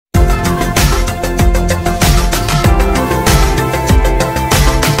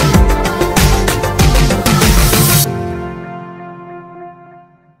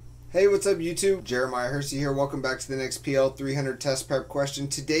what's up YouTube? Jeremiah Hersey here. Welcome back to the next PL 300 test prep question.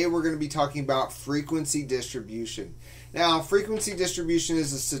 Today we're going to be talking about frequency distribution. Now, frequency distribution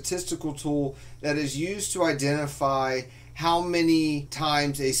is a statistical tool that is used to identify how many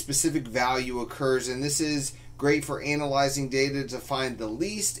times a specific value occurs, and this is great for analyzing data to find the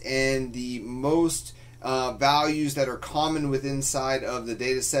least and the most values that are common within inside of the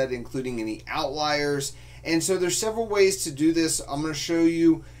data set, including any outliers. And so there's several ways to do this. I'm going to show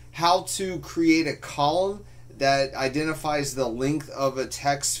you how to create a column that identifies the length of a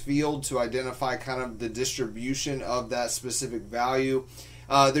text field to identify kind of the distribution of that specific value.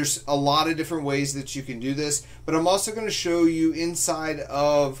 There's a lot of different ways that you can do this, but I'm also going to show you inside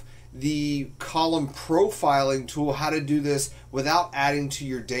of the column profiling tool how to do this without adding to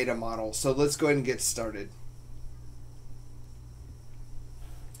your data model. So let's go ahead and get started.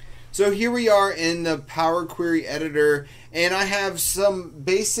 So here we are in the Power Query editor, and I have some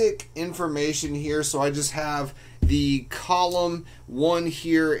basic information here. So I just have the column 1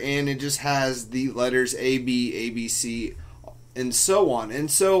 here, and it just has the letters A, B, A, B, C, and so on.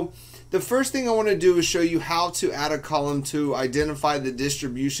 And so the first thing I want to do is show you how to add a column to identify the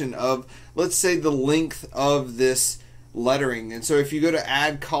distribution of, let's say, the length of this lettering. And so if you go to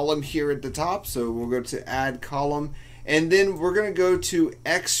add column here at the top, so we'll go to add column, and then we're going to go to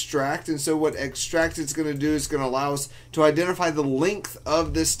extract. And so what extract is going to do is going to allow us to identify the length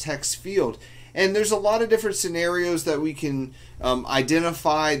of this text field. And there's a lot of different scenarios that we can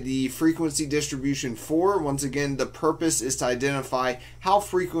identify the frequency distribution for. Once again, the purpose is to identify how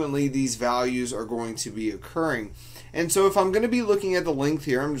frequently these values are going to be occurring. And so if I'm going to be looking at the length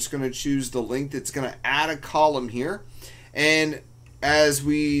here, I'm just going to choose the length. It's going to add a column here. And as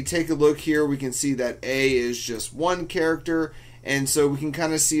we take a look here, we can see that A is just one character, and so we can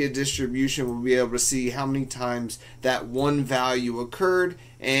kind of see a distribution. We'll be able to see how many times that one value occurred,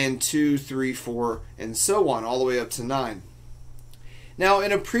 and 2, 3, 4, and so on, all the way up to 9. Now,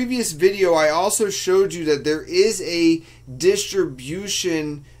 in a previous video, I also showed you that there is a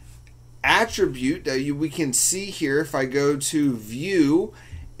distribution attribute that we can see here. If I go to View,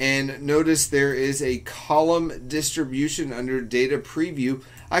 and notice there is a column distribution under data preview,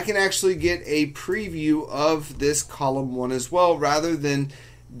 I can actually get a preview of this column 1 as well, rather than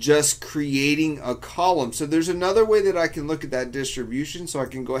just creating a column. So there's another way that I can look at that distribution. So I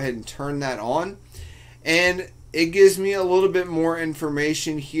can go ahead and turn that on, and it gives me a little bit more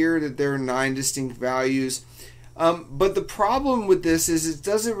information here that there are 9 distinct values. But the problem with this is it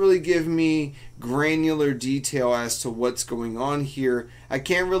doesn't really give me granular detail as to what's going on here. I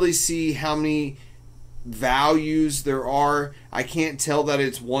can't really see how many values there are. I can't tell that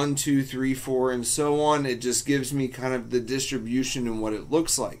it's 1, 2, 3, 4, and so on. It just gives me kind of the distribution and what it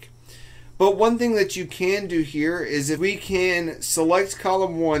looks like. But one thing that you can do here is if we can select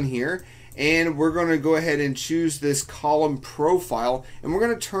column 1 here, and we're going to go ahead and choose this column profile, and we're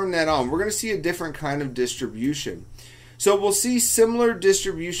going to turn that on. We're going to see a different kind of distribution. So we'll see similar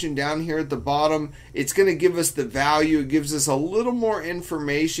distribution down here at the bottom. It's going to give us the value. It gives us a little more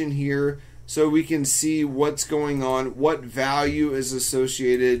information here so we can see what's going on, what value is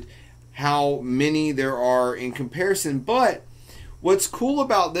associated, how many there are in comparison. But what's cool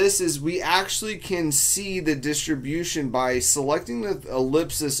about this is we actually can see the distribution by selecting the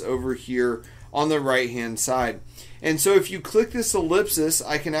ellipsis over here on the right hand side. And so if you click this ellipsis,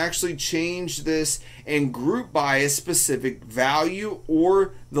 I can actually change this and group by a specific value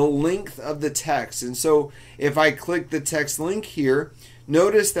or the length of the text. And so if I click the text link here,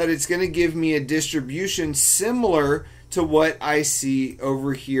 notice that it's going to give me a distribution similar to what I see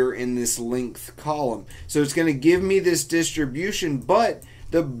over here in this length column. So it's going to give me this distribution, but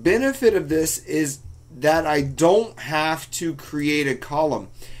the benefit of this is that I don't have to create a column,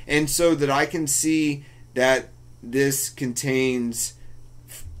 and so that I can see that this contains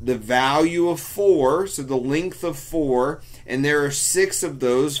the value of 4, so the length of 4, and there are 6 of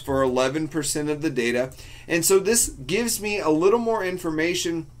those for 11% of the data. And so this gives me a little more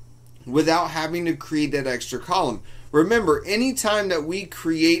information without having to create that extra column. Remember, anytime that we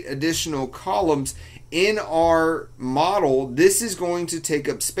create additional columns in our model, this is going to take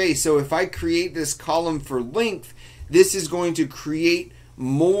up space. So if I create this column for length, this is going to create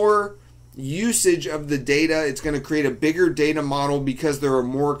more usage of the data. It's going to create a bigger data model because there are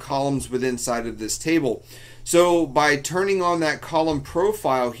more columns within inside of this table. So by turning on that column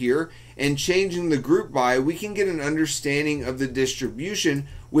profile here and changing the group by, we can get an understanding of the distribution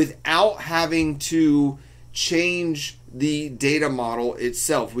without having to change the data model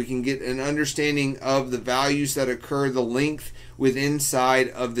itself. We can get an understanding of the values that occur, the length within inside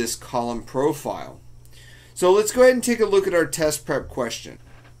of this column profile. So let's go ahead and take a look at our test prep question.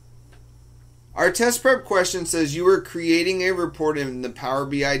 Our test prep question says you are creating a report in the Power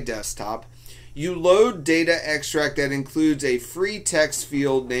BI desktop. You load data extract that includes a free text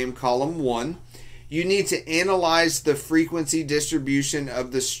field named column 1. You need to analyze the frequency distribution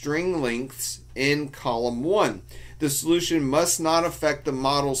of the string lengths in column 1. The solution must not affect the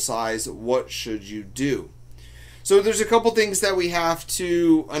model size. What should you do? So there's a couple things that we have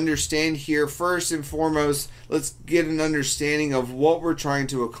to understand here. First and foremost, let's get an understanding of what we're trying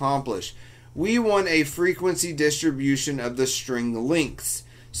to accomplish. We want a frequency distribution of the string lengths.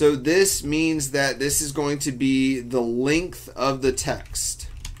 So this means that this is going to be the length of the text.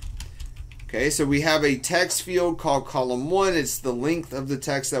 Okay, so we have a text field called column 1. It's the length of the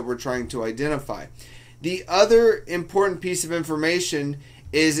text that we're trying to identify. The other important piece of information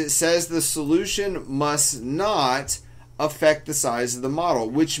is it says the solution must not affect the size of the model,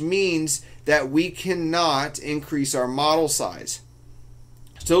 which means that we cannot increase our model size.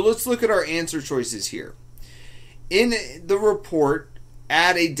 So let's look at our answer choices here. In the report,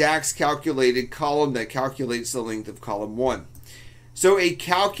 add a DAX calculated column that calculates the length of column 1. So a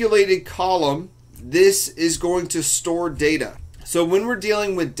calculated column, this is going to store data. So when we're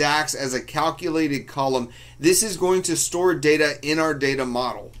dealing with DAX as a calculated column, this is going to store data in our data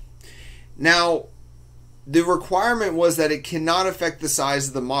model. Now, the requirement was that it cannot affect the size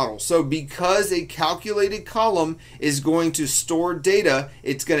of the model. So because a calculated column is going to store data,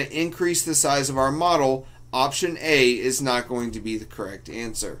 it's going to increase the size of our model. Option A is not going to be the correct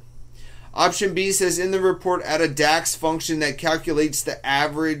answer. Option B says in the report add a DAX function that calculates the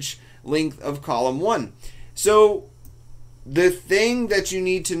average length of column 1. So the thing that you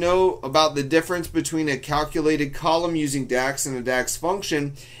need to know about the difference between a calculated column using DAX and a DAX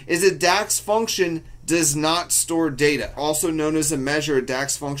function is a DAX function does not store data. Also known as a measure, a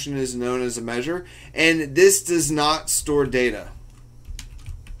DAX function is known as a measure, and this does not store data.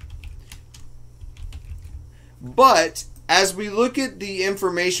 But as we look at the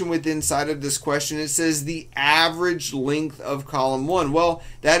information within inside of this question, it says the average length of column 1. Well,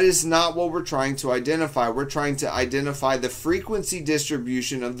 that is not what we're trying to identify. We're trying to identify the frequency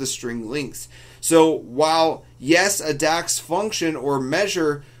distribution of the string lengths. So while, yes, a DAX function or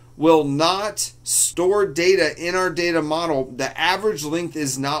measure will not store data in our data model, the average length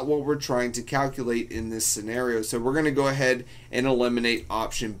is not what we're trying to calculate in this scenario. So we're going to go ahead and eliminate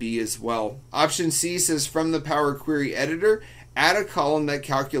option B as well. Option C says from the Power Query editor, add a column that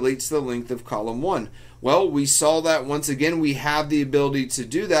calculates the length of column 1. Well, we saw that once again, we have the ability to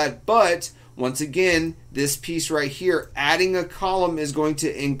do that, but once again, this piece right here, adding a column is going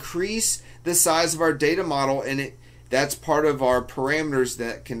to increase the size of our data model, and that's part of our parameters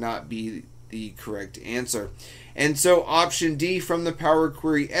that cannot be the correct answer. And so option D from the Power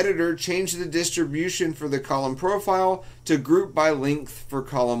Query editor, change the distribution for the column profile to group by length for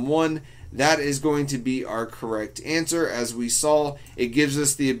column 1. That is going to be our correct answer. As we saw, it gives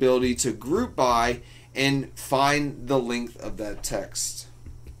us the ability to group by and find the length of that text.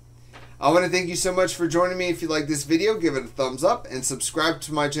 I want to thank you so much for joining me. If you like this video, give it a thumbs up and subscribe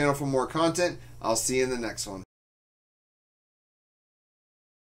to my channel for more content. I'll see you in the next one.